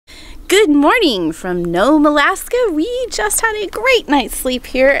Good morning from Nome, Alaska. We just had a great night's sleep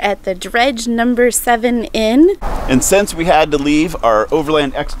here at the Dredge No. 7 Inn. And since we had to leave our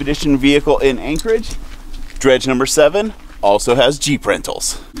Overland expedition vehicle in Anchorage, Dredge No. 7 also has Jeep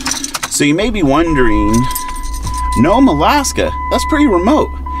rentals. So you may be wondering, Nome, Alaska, that's pretty remote.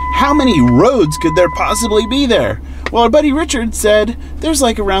 How many roads could there possibly be there? Well, our buddy Richard said there's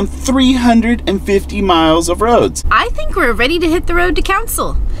like around 350 miles of roads. I think we're ready to hit the road to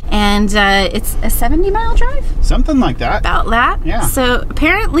Council. And it's a 70-mile drive? Something like that. About that. Yeah. So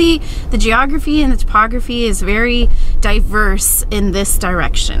apparently the geography and the topography is very diverse in this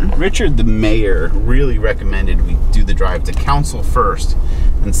direction. Richard, the mayor, really recommended we do the drive to Council first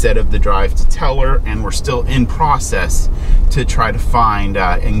instead of the drive to Teller, and we're still in process to try to find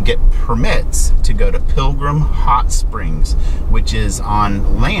and get permits to go to Pilgrim Hot Springs, which is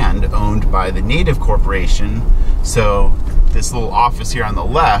on land owned by the Native Corporation. So this little office here on the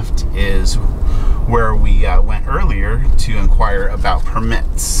left is where we went earlier to inquire about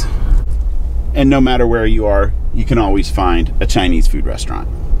permits. And no matter where you are, you can always find a Chinese food restaurant.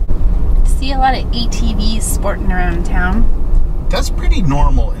 See a lot of ATVs sporting around town. That's pretty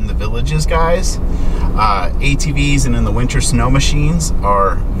normal in the villages, guys. ATVs and in the winter snow machines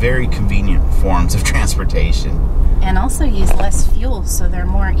are very convenient forms of transportation. And also use less fuel, so they're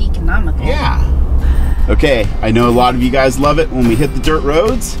more economical. Yeah. Okay, I know a lot of you guys love it when we hit the dirt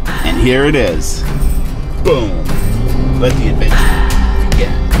roads, and here it is. Boom. Let the adventure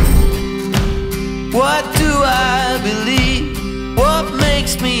begin. What do I believe? What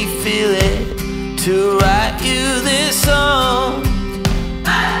makes me feel it? To write you this song.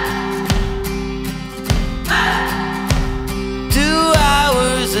 2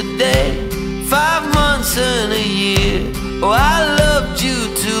 hours a day, 5 months and a year. Oh, I loved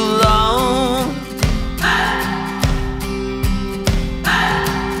you too long.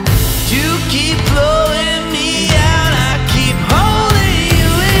 You keep blowing me out, I keep holding you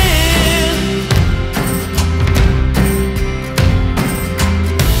in.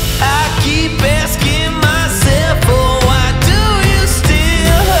 I keep asking myself, oh, why do you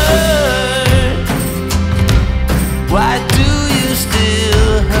still hurt? Why do you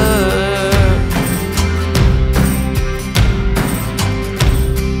still hurt?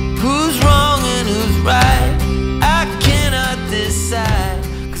 Who's wrong and who's right? I cannot decide,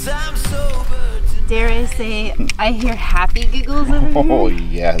 'cause I'm sober tonight. Dare I say, I hear happy giggles over here. Oh,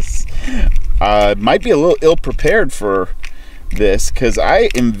 yes. Might be a little ill-prepared for this, because I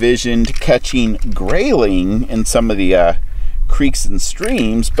envisioned catching grayling in some of the creeks and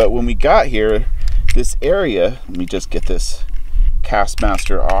streams, but when we got here, this area, let me just get this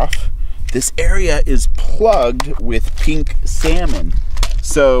Castmaster off, this area is plugged with pink salmon.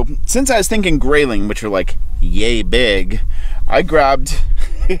 So since I was thinking grayling, which are like yay big, I grabbed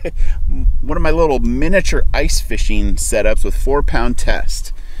one of my little miniature ice fishing setups with 4-pound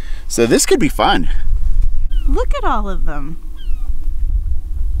test. So this could be fun. Look at all of them.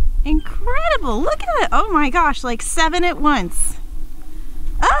 Incredible. Look at it. Oh my gosh, like 7 at once.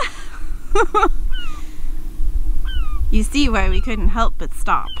 Ah! You see why we couldn't help but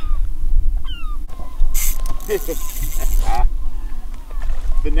stop.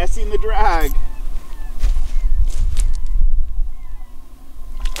 Finessing the drag.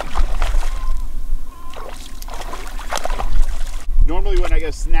 Normally when I go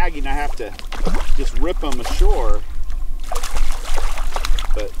snagging, I have to just rip them ashore.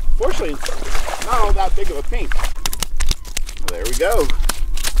 But fortunately, it's not all that big of a pink. Well, there we go.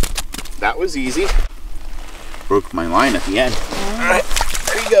 That was easy. Broke my line at the end. All right,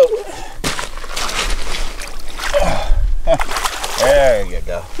 there you go. There you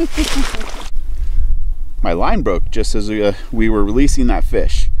go. My line broke just as we were releasing that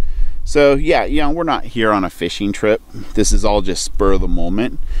fish. So yeah, we're not here on a fishing trip. This is all just spur of the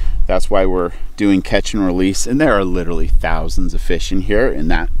moment. That's why we're doing catch and release, and there are literally thousands of fish in here, and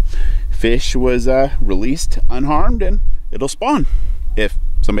that fish was released unharmed, and it'll spawn if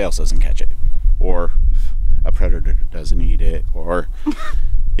somebody else doesn't catch it, or if a predator doesn't eat it, or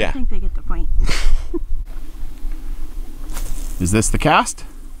yeah. I think they get the point. Is this the cast?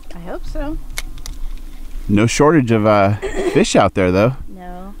 I hope so. No shortage of fish out there though.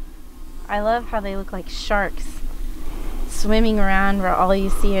 No. I love how they look like sharks swimming around where all you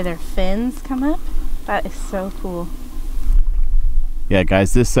see are their fins come up. That is so cool. Yeah,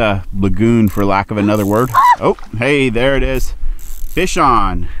 guys, this lagoon, for lack of another word. Oh, hey, there it is. Fish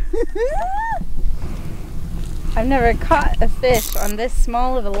on. I've never caught a fish on this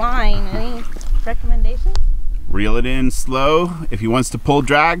small of a line. Any recommendations? Reel it in slow. If he wants to pull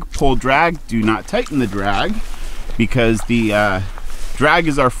drag, pull drag. Do not tighten the drag, because the Drag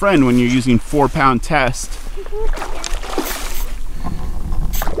is our friend when you're using 4-pound test.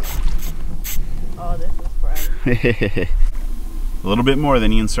 Oh, this is fun. A little bit more,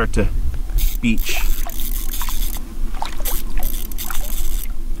 then you can start to beach.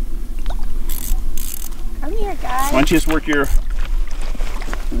 Come here, guys. Why don't you just work your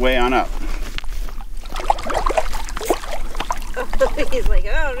way on up? He's like,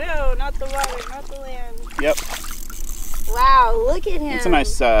 oh no, not the water, not the land. Yep. Wow, look at him. It's a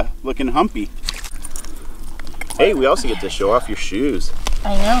nice looking humpy. Hey, we also get to show off your shoes.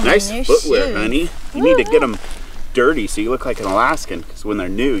 I know. Nice new footwear, shoes. honey. You need to get them dirty so you look like an Alaskan, because when they're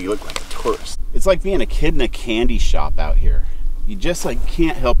new, you look like a tourist. It's like being a kid in a candy shop out here. You just like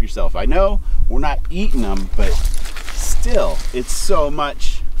can't help yourself. I know we're not eating them, but still, it's so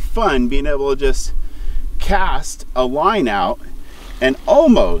much fun being able to just cast a line out and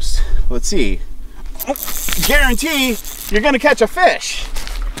almost, let's see, guarantee you're gonna catch a fish.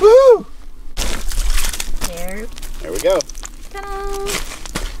 Woo! There. There we go. Ta-da!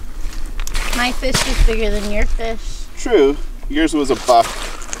 My fish is bigger than your fish. True, yours was a buck.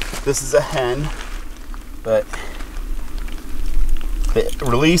 This is a hen, but the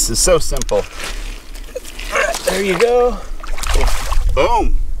release is so simple. There you go.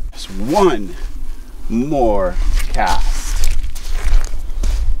 Boom. Just one more cast.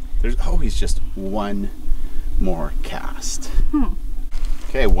 There's always just one more cast.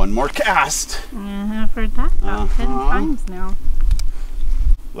 Okay, one more cast. I've heard that about 10 times now.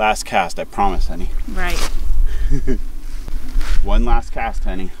 Last cast, I promise, honey. Right. One last cast,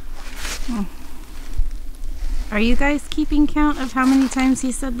 honey. Are you guys keeping count of how many times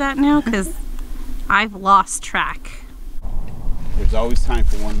he said that now? Because I've lost track. There's always time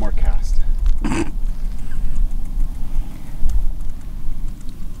for one more cast.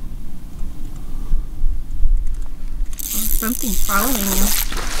 Something's following you.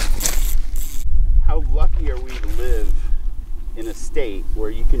 How lucky are we to live in a state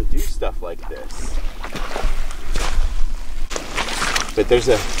where you can do stuff like this? But there's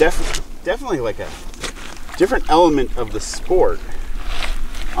a definitely like a different element of the sport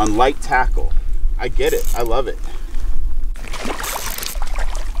on light tackle. I get it. I love it.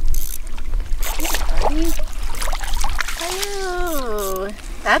 Oh,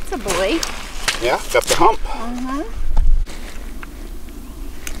 that's a boy. Yeah, got the hump.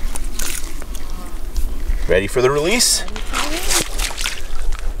 Ready for the release?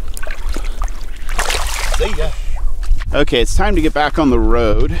 See ya. Okay, it's time to get back on the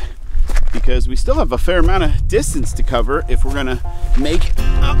road because we still have a fair amount of distance to cover if we're gonna make it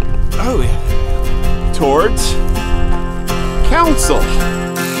up, towards Council.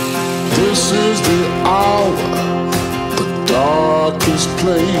 This is the hour, the darkest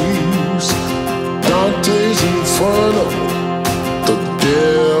place. Dante's Inferno, the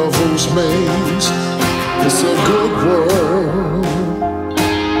devil's maze. It's a good world,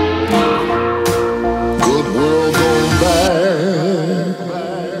 good world going bad.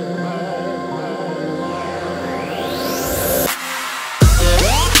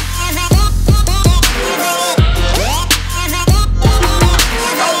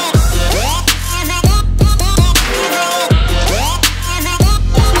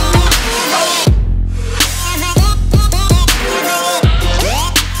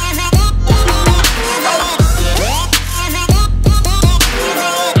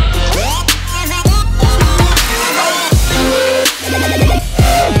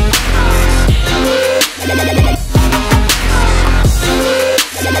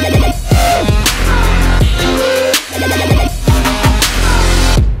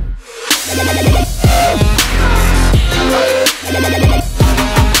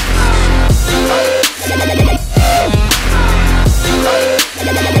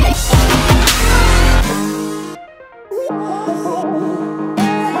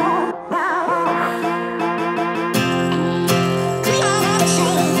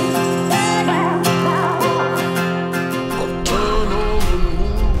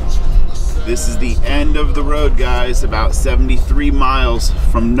 This is the end of the road, guys, about 73 miles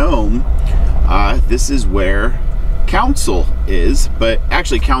from Nome. This is where Council is, but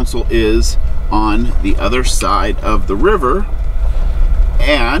actually Council is on the other side of the river,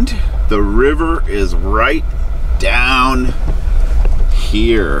 and the river is right down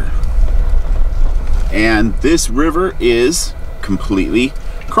here. And this river is completely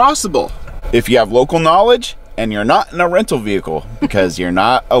crossable if you have local knowledge and you're not in a rental vehicle, because you're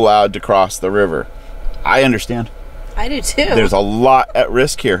not allowed to cross the river. I understand. I do too. There's a lot at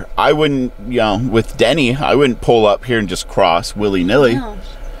risk here. I wouldn't, you know, with Denny, I wouldn't pull up here and just cross willy-nilly. No.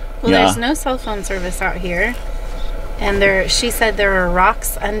 Well, Yeah. there's no cell phone service out here. And she said there are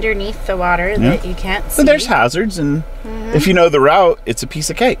rocks underneath the water that you can't see. But there's hazards, and if you know the route, it's a piece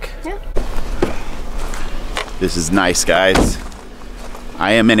of cake. Yeah. This is nice, guys.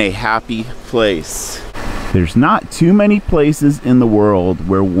 I am in a happy place. There's not too many places in the world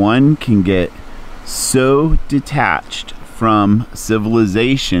where one can get so detached from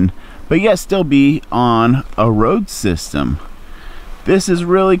civilization, but yet still be on a road system. This is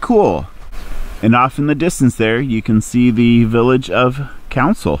really cool. And off in the distance there, you can see the village of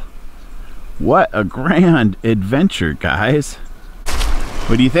Council. What a grand adventure, guys.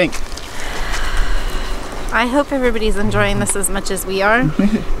 What do you think? I hope everybody's enjoying this as much as we are.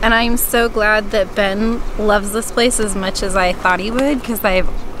 And I'm so glad that Ben loves this place as much as I thought he would, because I've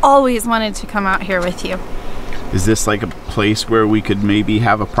always wanted to come out here with you. Is this like a place where we could maybe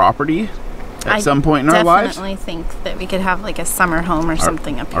have a property at some point in our lives? I definitely think that we could have like a summer home or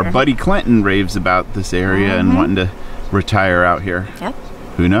something up here. Our buddy Clinton raves about this area and wanting to retire out here. Yep.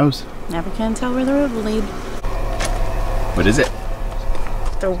 Who knows? Never can tell where the road will lead. What is it?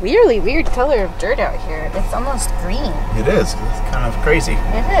 The really weird color of dirt out here. It's almost green. It is. It's kind of crazy.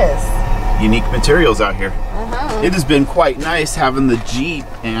 It is. Unique materials out here. It has been quite nice having the Jeep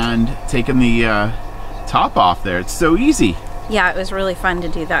and taking the top off there. It's so easy. Yeah, it was really fun to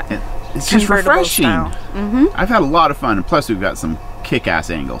do that. It's just refreshing. I've had a lot of fun, and plus we've got some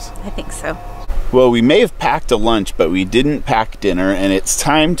kick-ass angles. I think so. Well, we may have packed a lunch, but we didn't pack dinner, and it's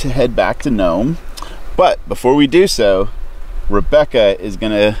time to head back to Nome. But before we do so, Rebecca is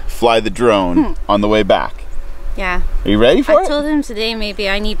gonna fly the drone on the way back. Yeah. Are you ready for it? I told him today maybe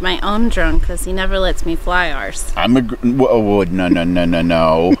I need my own drone because he never lets me fly ours. Whoa,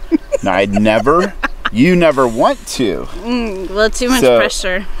 no. I'd never. You never want to. Well, too much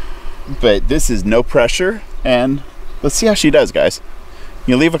pressure. But this is no pressure, and let's see how she does, guys.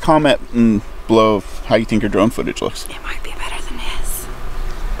 You leave a comment below of how you think your drone footage looks. It might be better than his.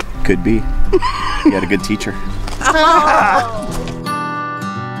 Could be. You had a good teacher.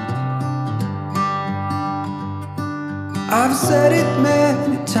 I've said it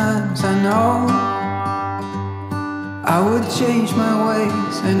many times, I know I would change my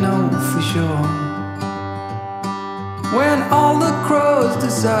ways, I know for sure. When all the crows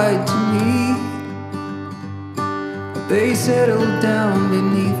decide to meet, they settle down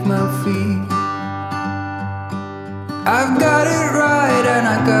beneath my feet. I've got it right and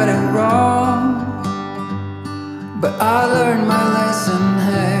I got it wrong, but I learned my lesson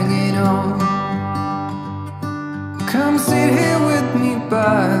hanging on. Come sit here with me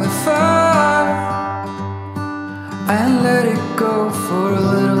by the fire and let it go for a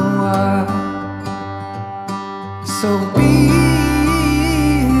little while. So be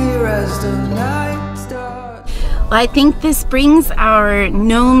here as the night starts. Well, I think this brings our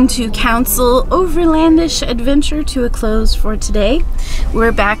Nome to Council overlandish adventure to a close for today.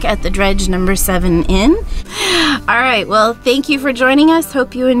 We're back at the Dredge No. 7 Inn. All right, well, thank you for joining us.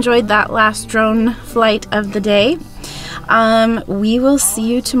 Hope you enjoyed that last drone flight of the day. We will see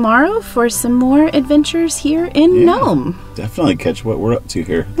you tomorrow for some more adventures here in Nome. Definitely catch what we're up to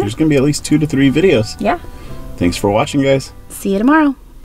here. There's going to be at least 2 to 3 videos. Yeah. Thanks for watching, guys. See you tomorrow.